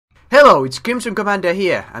Hello, it's Crimson Commander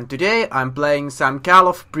here, and today I'm playing some Call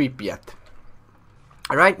of Pripyat.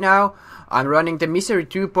 Right now, I'm running the Misery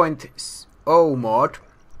 2.0 mod,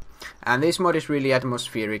 and this mod is really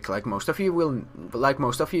atmospheric, like most of you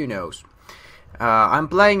knows. I'm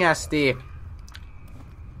playing as the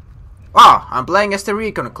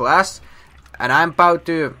recon class, and I'm about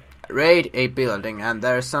to raid a building, and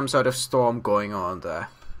there's some sort of storm going on there.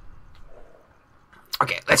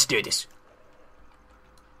 Okay, let's do this.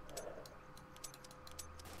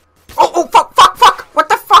 Oh, fuck! What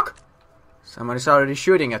the fuck? Someone is already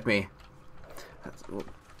shooting at me.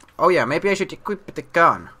 Oh yeah, maybe I should equip the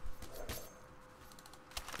gun.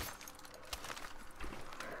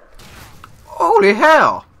 Holy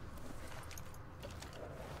hell!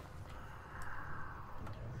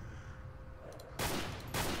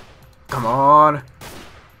 Come on!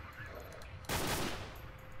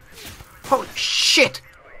 Holy shit!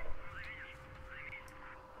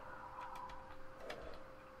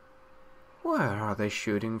 Where are they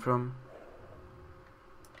shooting from?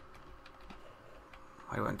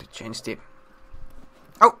 I want to change the...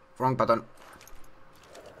 Oh! Wrong button.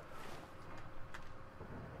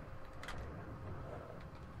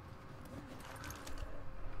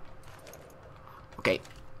 Okay.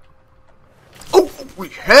 Oh! Holy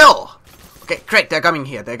hell! Okay, great, they're coming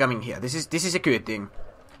here, This is a good thing.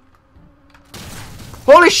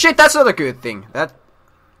 Holy shit, that's not a good thing.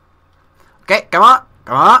 Okay, come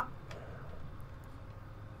on.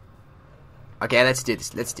 Okay, let's do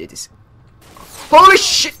this. Holy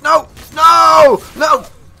shit, no!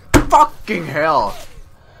 Fucking hell!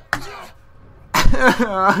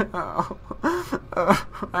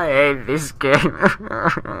 I hate this game.